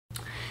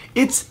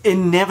It's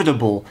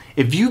inevitable.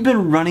 If you've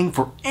been running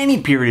for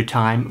any period of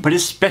time, but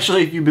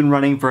especially if you've been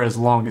running for as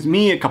long as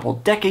me, a couple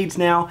decades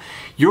now,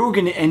 you're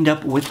going to end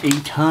up with a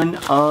ton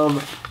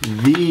of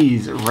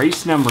these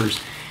race numbers.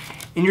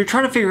 And you're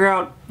trying to figure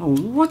out,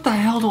 what the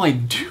hell do I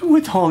do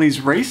with all these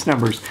race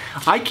numbers?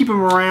 I keep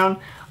them around.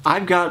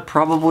 I've got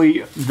probably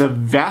the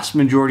vast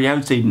majority, I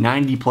would say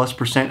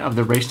 90+% of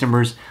the race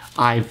numbers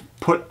I've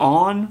put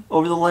on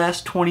over the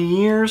last 20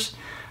 years.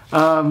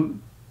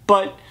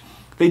 But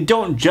they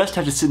don't just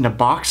have to sit in a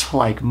box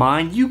like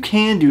mine. You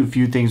can do a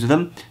few things with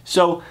them.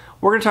 So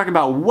we're going to talk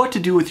about what to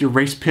do with your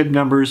race bib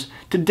numbers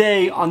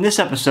today on this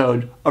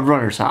episode of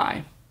Runner's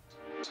High.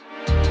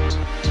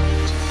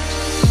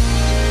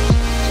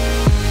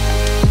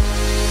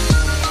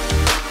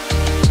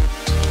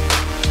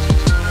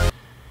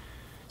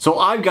 So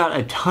I've got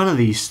a ton of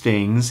these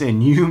things,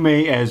 and you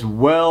may as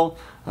well.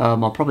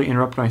 I'll probably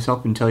interrupt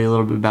myself and tell you a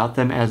little bit about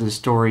them as the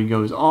story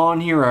goes on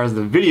here, or as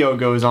the video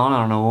goes on. I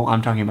don't know,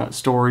 I'm talking about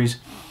stories.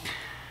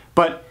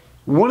 But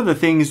one of the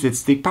things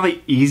that's the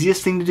probably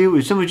easiest thing to do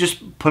is simply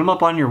just put them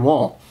up on your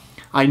wall.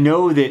 I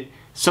know that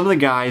some of the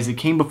guys that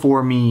came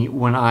before me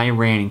when I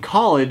ran in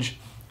college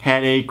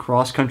had a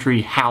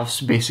cross-country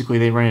house. Basically,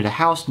 they rented a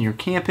house near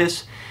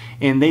campus,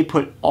 and they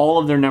put all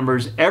of their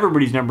numbers,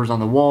 everybody's numbers,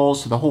 on the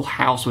walls, so the whole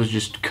house was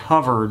just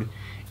covered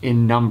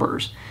in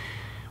numbers,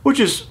 which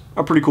is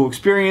a pretty cool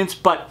experience.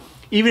 But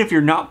even if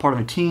you're not part of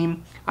a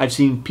team, I've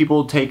seen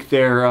people take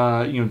their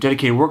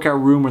dedicated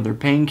workout room or their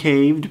pain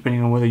cave,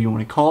 depending on whether you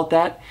want to call it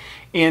that,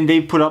 and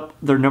they put up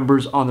their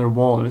numbers on their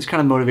wall. And it's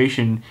kind of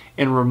motivation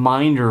and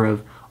reminder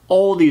of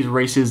all these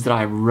races that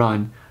I've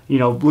run. You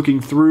know,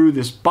 looking through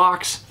this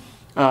box,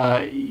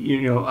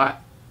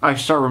 I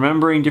start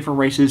remembering different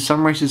races.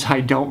 Some races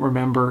I don't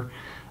remember.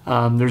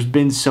 There's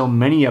been so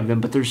many of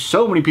them, but there's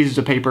so many pieces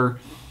of paper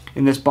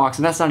in this box,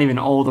 and that's not even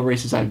all the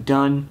races I've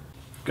done.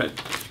 Good.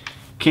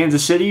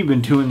 Kansas City,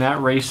 been doing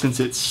that race since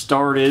it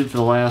started for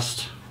the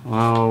last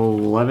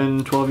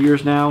 11, 12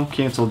 years now.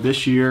 Canceled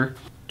this year.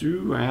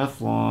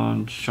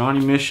 Duathlon,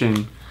 Shawnee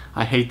Mission.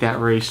 I hate that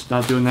race.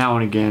 Not doing that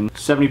one again.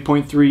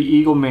 70.3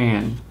 Eagle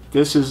Man.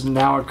 This is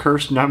now a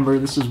cursed number.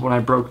 This is when I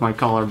broke my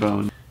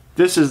collarbone.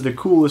 This is the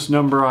coolest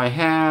number I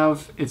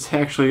have. It's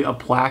actually a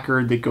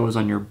placard that goes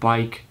on your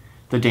bike.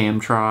 The damn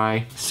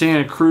try.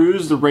 Santa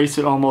Cruz, the race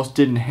that almost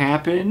didn't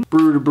happen.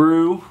 Brew to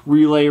Brew,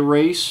 relay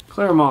race.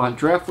 Claremont,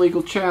 draft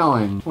legal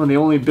challenge. One of the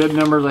only bib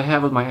numbers I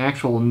have with my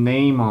actual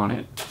name on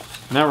it.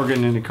 Now we're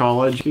getting into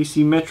college.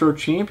 KC Metro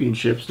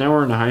Championships. Now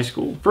we're into high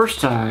school. First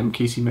time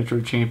KC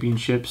Metro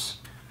Championships.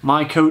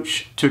 My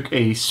coach took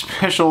a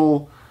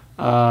special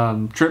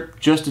trip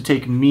just to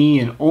take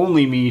me and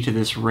only me to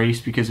this race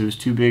because it was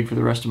too big for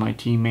the rest of my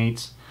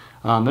teammates.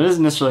 That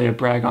isn't necessarily a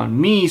brag on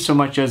me so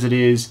much as it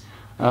is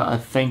a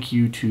thank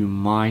you to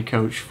my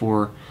coach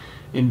for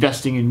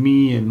investing in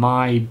me and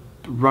my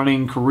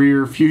running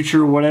career,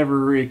 future,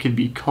 whatever it could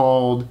be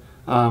called,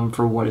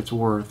 for what it's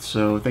worth.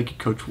 So thank you,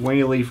 Coach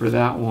Whaley, for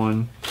that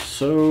one.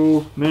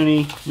 So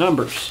many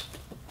numbers.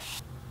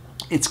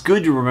 It's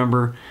good to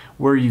remember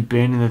where you've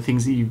been and the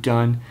things that you've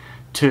done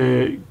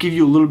to give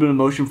you a little bit of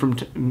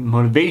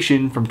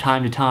motivation from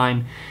time to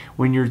time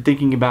when you're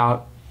thinking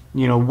about,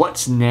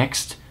 what's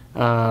next.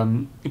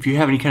 If you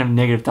have any kind of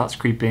negative thoughts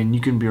creep in,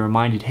 you can be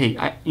reminded, hey,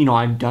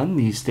 I've done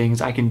these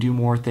things, I can do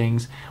more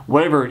things,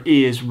 whatever it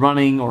is,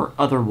 running or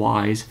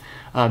otherwise.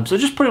 So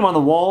just putting them on the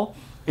wall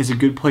is a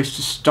good place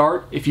to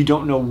start if you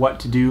don't know what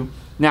to do.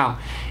 Now,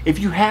 if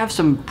you have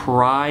some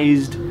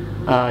prized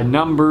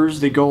numbers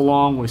that go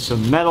along with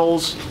some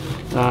medals,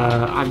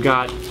 I've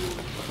got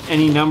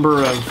any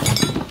number of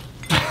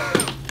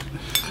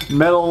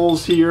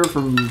medals here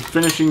from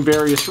finishing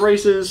various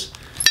races,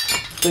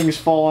 things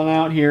falling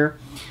out here.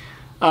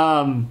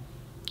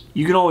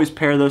 You can always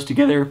pair those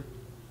together,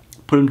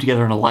 put them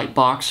together in a light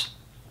box.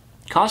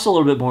 Costs a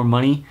little bit more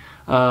money,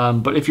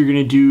 but if you're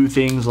going to do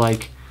things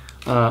like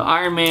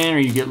Ironman, or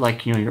you get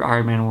your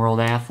Ironman World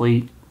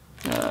Athlete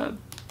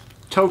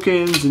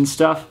tokens and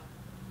stuff.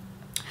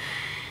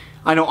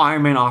 I know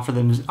Ironman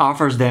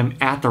offers them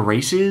at the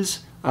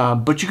races,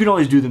 but you can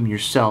always do them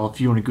yourself.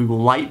 If you want to Google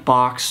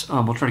Lightbox,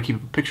 we'll try to keep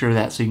a picture of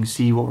that so you can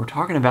see what we're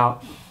talking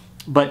about.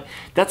 But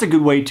that's a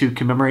good way to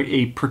commemorate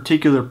a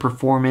particular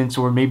performance,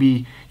 or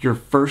maybe your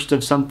first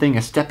of something,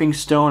 a stepping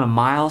stone, a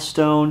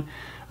milestone.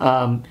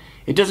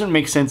 It doesn't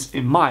make sense,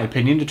 in my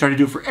opinion, to try to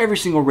do it for every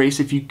single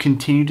race if you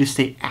continue to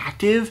stay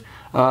active,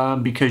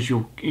 because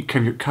you'll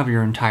cover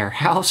your entire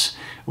house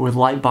with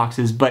light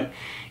boxes. But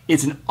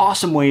it's an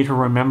awesome way to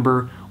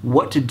remember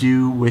what to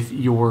do with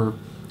your,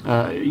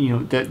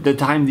 the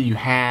time that you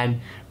had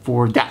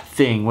for that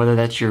thing, whether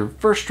that's your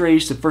first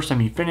race, the first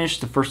time you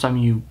finished, the first time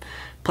you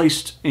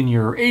placed in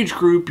your age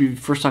group, the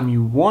first time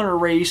you won a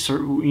race, or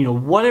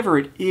whatever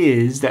it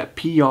is, that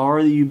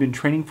PR that you've been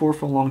training for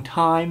a long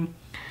time.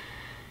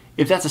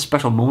 If that's a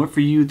special moment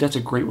for you, that's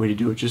a great way to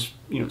do it. Just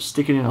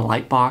stick it in a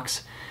light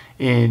box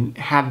and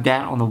have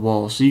that on the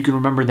wall so you can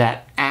remember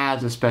that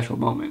as a special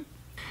moment.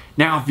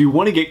 Now, if you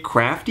want to get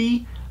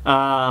crafty,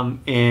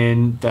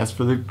 And that's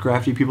for the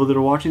crafty people that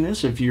are watching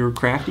this. If you're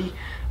crafty,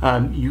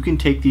 you can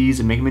take these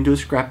and make them into a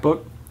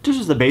scrapbook. Just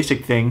as the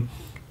basic thing.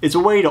 It's a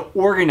way to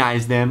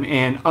organize them,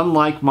 and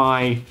unlike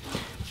my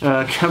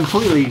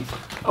completely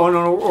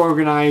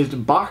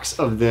unorganized box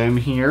of them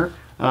here,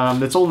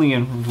 that's only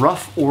in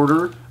rough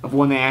order of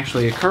when they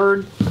actually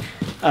occurred,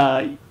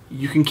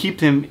 you can keep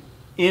them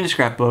in a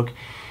scrapbook.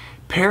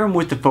 Pair them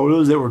with the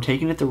photos that were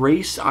taken at the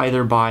race,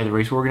 either by the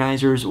race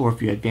organizers or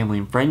if you had family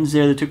and friends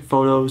there that took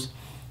photos.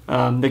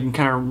 They can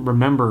kind of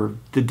remember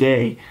the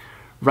day.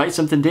 Write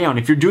something down.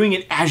 If you're doing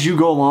it as you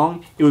go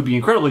along, it would be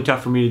incredibly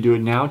tough for me to do it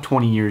now,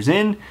 20 years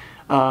in.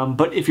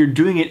 But if you're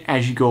doing it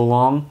as you go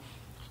along,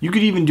 you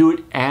could even do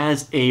it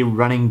as a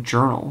running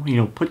journal. You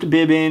know, put the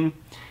bib in.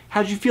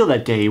 How did you feel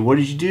that day? What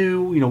did you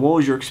do? You know, what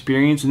was your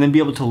experience? And then be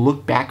able to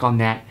look back on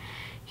that.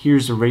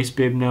 Here's the race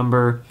bib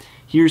number.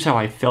 Here's how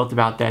I felt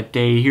about that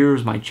day.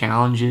 Here's my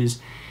challenges.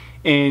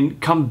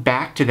 And come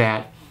back to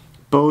that,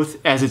 both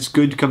as it's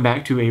good to come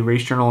back to a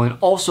race journal and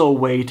also a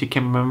way to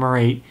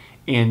commemorate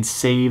and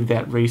save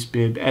that race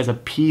bib as a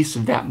piece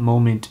of that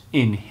moment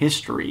in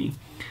history.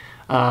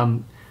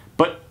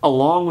 But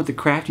along with the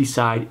crafty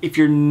side, if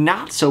you're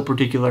not so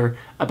particular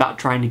about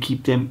trying to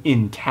keep them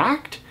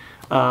intact,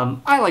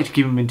 I like to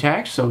keep them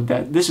intact, so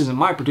that this isn't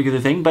my particular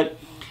thing, but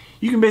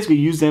you can basically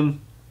use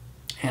them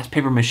as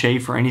paper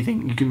mache for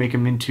anything. You can make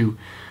them into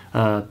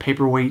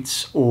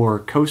paperweights or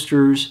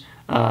coasters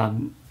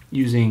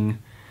using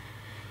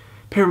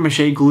paper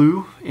mache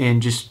glue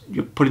and just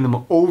putting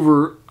them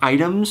over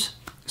items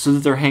so that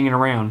they're hanging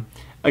around.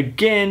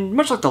 Again,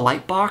 much like the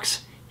light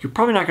box, you're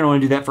probably not going to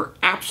want to do that for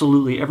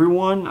absolutely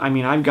everyone. I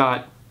mean,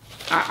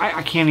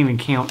 I can't even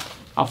count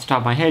off the top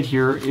of my head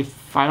here.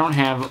 If I don't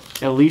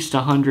have at least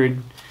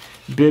 100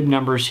 bib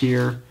numbers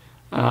here,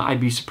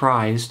 I'd be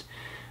surprised.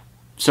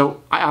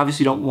 So I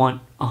obviously don't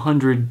want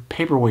 100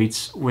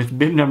 paperweights with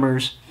bib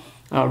numbers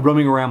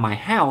roaming around my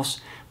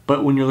house,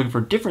 but when you're looking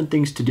for different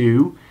things to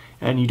do,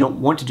 and you don't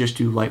want to just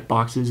do light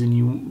boxes,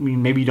 and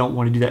maybe you don't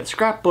want to do that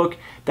scrapbook,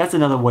 that's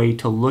another way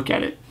to look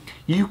at it.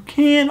 You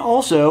can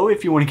also,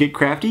 if you want to get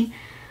crafty,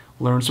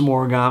 learn some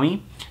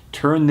origami,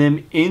 turn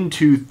them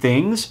into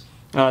things.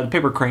 The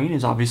paper crane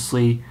is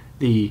obviously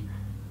the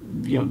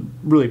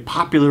really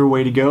popular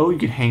way to go. You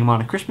can hang them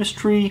on a Christmas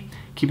tree,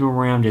 keep them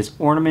around as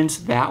ornaments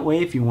that way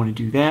if you want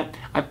to do that.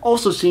 I've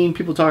also seen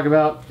people talk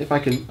about, if I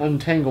can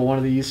untangle one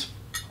of these,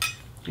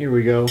 here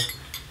we go,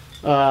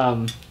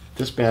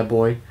 this bad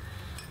boy,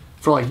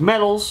 for like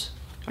medals.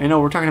 I know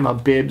we're talking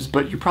about bibs,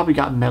 but you probably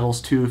got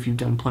medals too if you've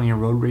done plenty of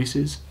road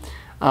races.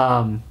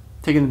 Taking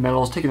the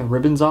medals, taking the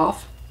ribbons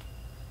off,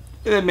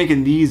 and then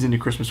making these into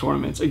Christmas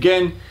ornaments.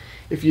 Again,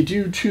 if you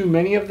do too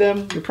many of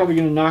them, you're probably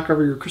going to knock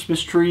over your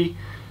Christmas tree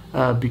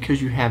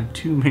because you have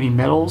too many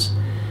medals.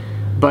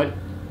 But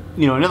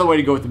another way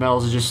to go with the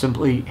medals is just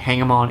simply hang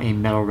them on a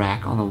metal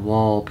rack on the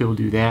wall. People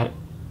do that.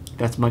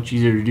 That's much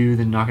easier to do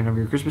than knocking over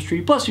your Christmas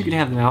tree. Plus, you can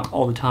have them out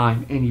all the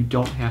time, and you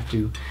don't have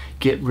to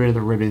get rid of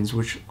the ribbons,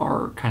 which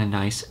are kind of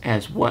nice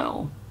as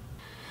well.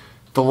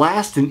 The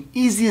last and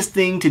easiest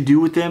thing to do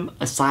with them,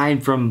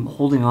 aside from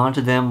holding on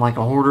to them like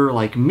a hoarder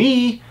like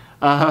me,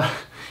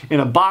 in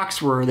a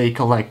box where they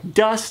collect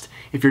dust,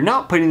 if you're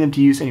not putting them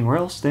to use anywhere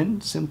else,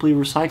 then simply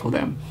recycle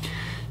them.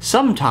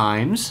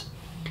 Sometimes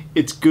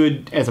it's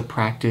good as a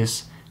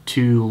practice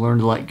to learn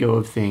to let go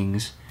of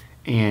things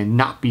and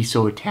not be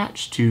so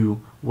attached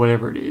to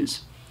whatever it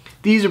is.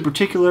 These in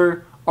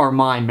particular are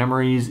my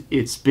memories.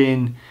 It's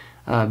been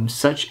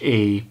such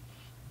a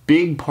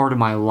big part of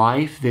my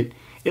life that,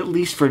 at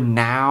least for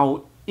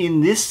now,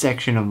 in this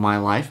section of my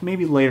life,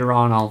 maybe later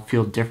on I'll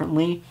feel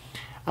differently,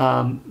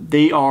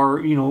 they are,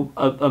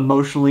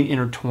 emotionally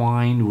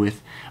intertwined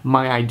with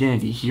my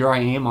identity. Here I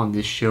am on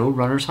this show,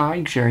 Runner's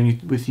High,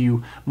 sharing with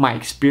you my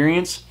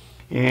experience,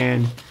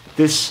 and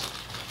this,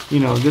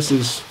 this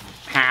is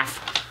half.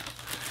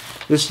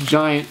 This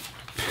giant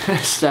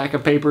stack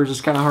of papers,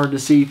 is kind of hard to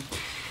see,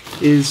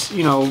 is,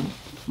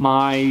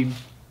 my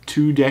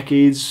 2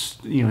 decades,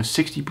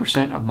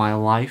 60% of my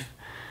life,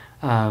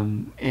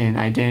 and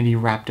identity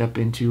wrapped up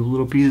into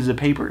little pieces of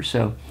paper.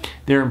 So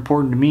they're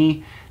important to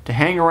me to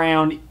hang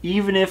around,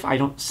 even if I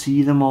don't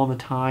see them all the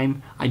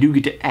time. I do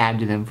get to add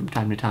to them from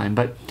time to time,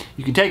 but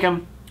you can take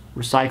them,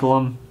 recycle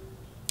them,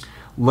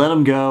 let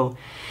them go,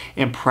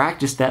 and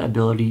practice that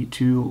ability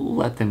to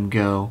let them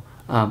go.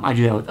 I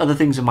do that with other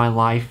things in my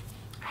life.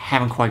 I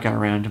haven't quite got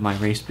around to my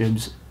race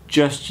bibs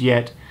just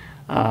yet,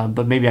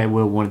 but maybe I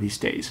will one of these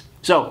days.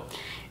 So,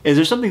 is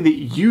there something that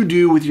you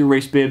do with your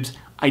race bibs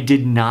I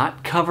did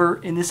not cover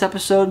in this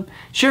episode?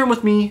 Share them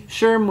with me,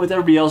 share them with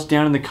everybody else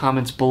down in the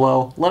comments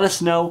below. Let us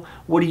know,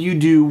 what do you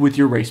do with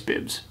your race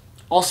bibs?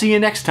 I'll see you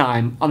next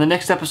time on the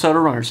next episode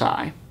of Runner's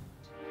High.